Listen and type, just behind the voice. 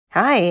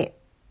Hi,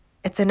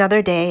 it's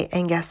another day,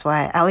 and guess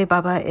what?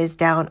 Alibaba is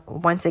down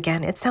once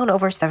again. It's down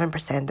over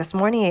 7%. This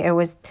morning it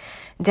was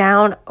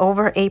down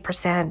over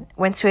 8%,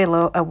 went to a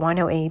low of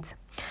 108.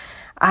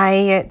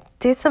 I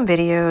did some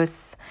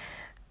videos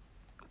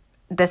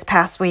this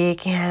past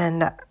week,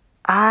 and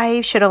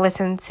I should have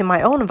listened to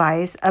my own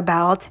advice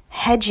about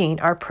hedging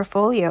our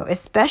portfolio,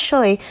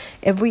 especially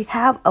if we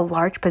have a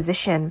large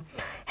position.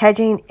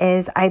 Hedging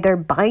is either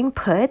buying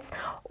puts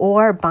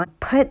or buying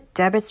put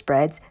debit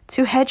spreads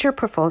to hedge your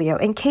portfolio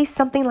in case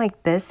something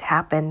like this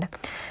happened.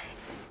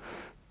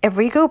 If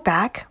we go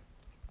back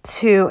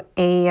to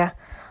a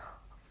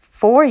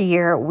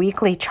 4-year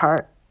weekly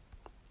chart,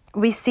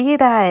 we see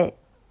that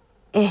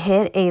it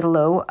hit a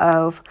low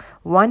of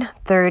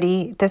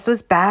 130. This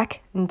was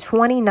back in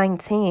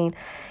 2019.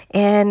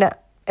 And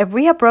if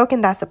we had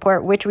broken that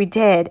support, which we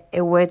did,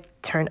 it would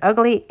turn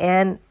ugly,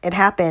 and it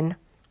happened.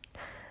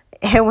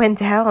 It went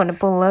down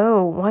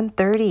below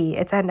 130.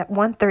 It's at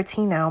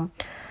 113 now.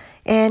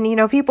 And,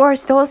 people are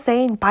still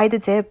saying, buy the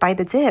dip, buy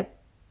the dip.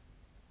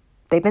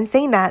 They've been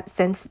saying that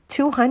since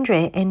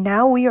 200, and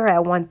now we are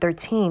at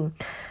 113.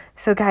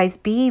 So, guys,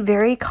 be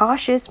very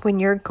cautious when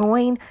you're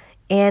going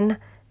in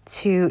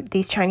to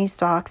these Chinese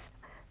stocks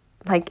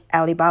like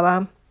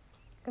Alibaba,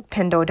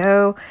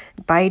 Pinduoduo,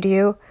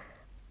 Baidu.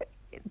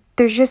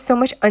 There's just so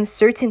much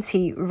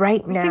uncertainty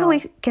right now. Take a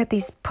look at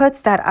these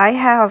puts that I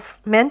have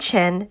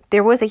mentioned.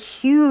 There was a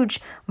huge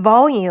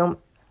volume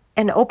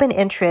and open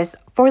interest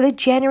for the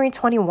January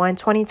 21,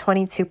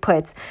 2022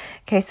 puts.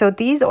 Okay, so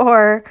these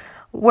are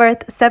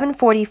worth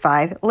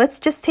 $745. Let's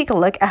just take a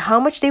look at how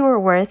much they were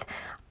worth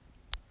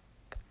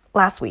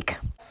last week.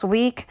 This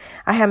week,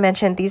 I have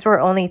mentioned these were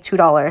only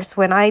 $2.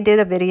 When I did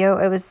a video,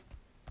 it was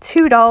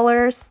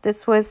 $2.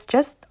 This was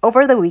just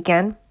over the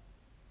weekend.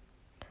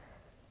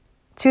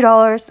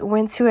 $2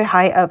 went to a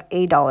high of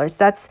 $8.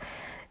 That's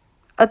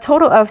a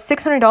total of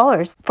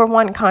 $600 for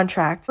one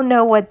contract. I don't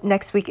know what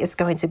next week is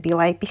going to be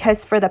like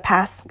because for the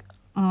past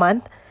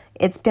month,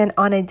 it's been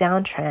on a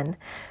downtrend.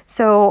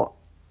 So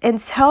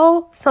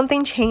until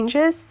something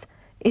changes,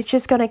 it's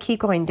just going to keep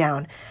going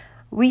down.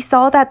 We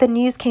saw that the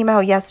news came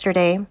out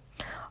yesterday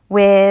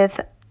with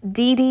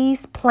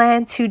DD's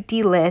plan to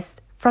delist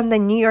from the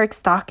New York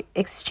Stock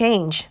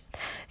Exchange.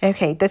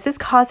 Okay, this is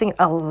causing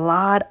a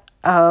lot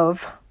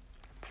of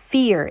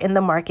fear in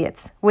the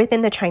markets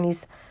within the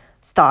Chinese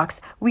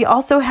stocks. We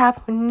also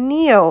have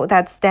NIO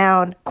that's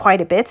down quite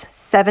a bit,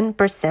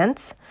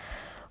 7%.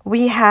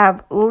 We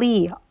have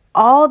Li.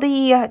 All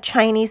the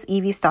Chinese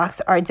EV stocks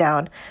are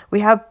down.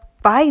 We have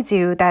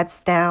Baidu that's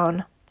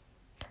down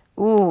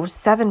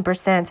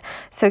 7%.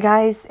 So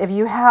guys, if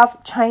you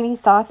have Chinese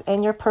stocks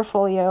in your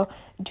portfolio,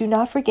 do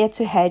not forget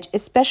to hedge,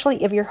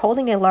 especially if you're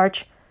holding a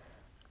large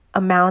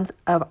amount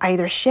of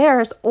either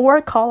shares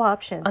or call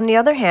options. On the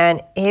other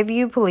hand, if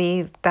you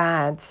believe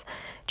that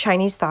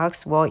Chinese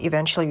stocks will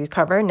eventually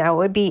recover, now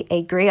would be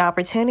a great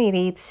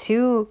opportunity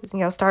to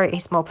start a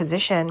small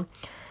position.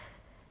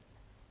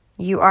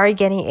 You are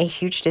getting a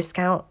huge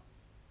discount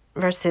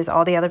versus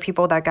all the other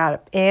people that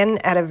got in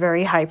at a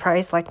very high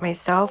price like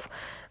myself.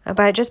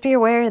 But just be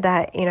aware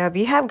that, if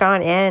you have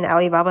gone in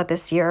Alibaba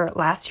this year,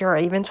 last year, or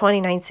even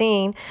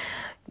 2019,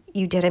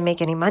 you didn't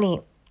make any money.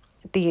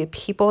 The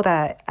people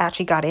that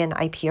actually got in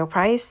IPO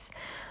price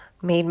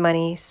made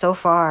money so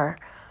far.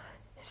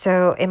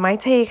 So it might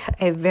take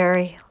a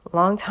very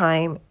long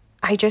time.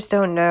 I just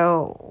don't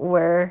know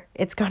where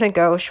it's going to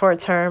go short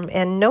term,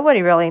 and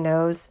nobody really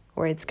knows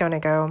where it's going to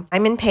go.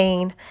 I'm in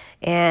pain,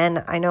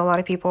 and I know a lot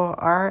of people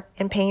are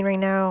in pain right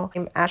now.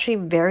 I'm actually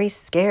very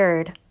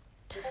scared.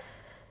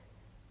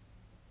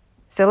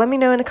 So let me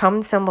know in the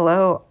comments down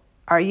below.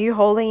 Are you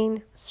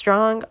holding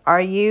strong?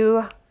 Are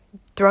you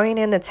throwing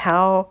in the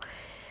towel?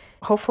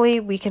 Hopefully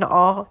we can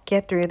all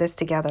get through this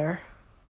together.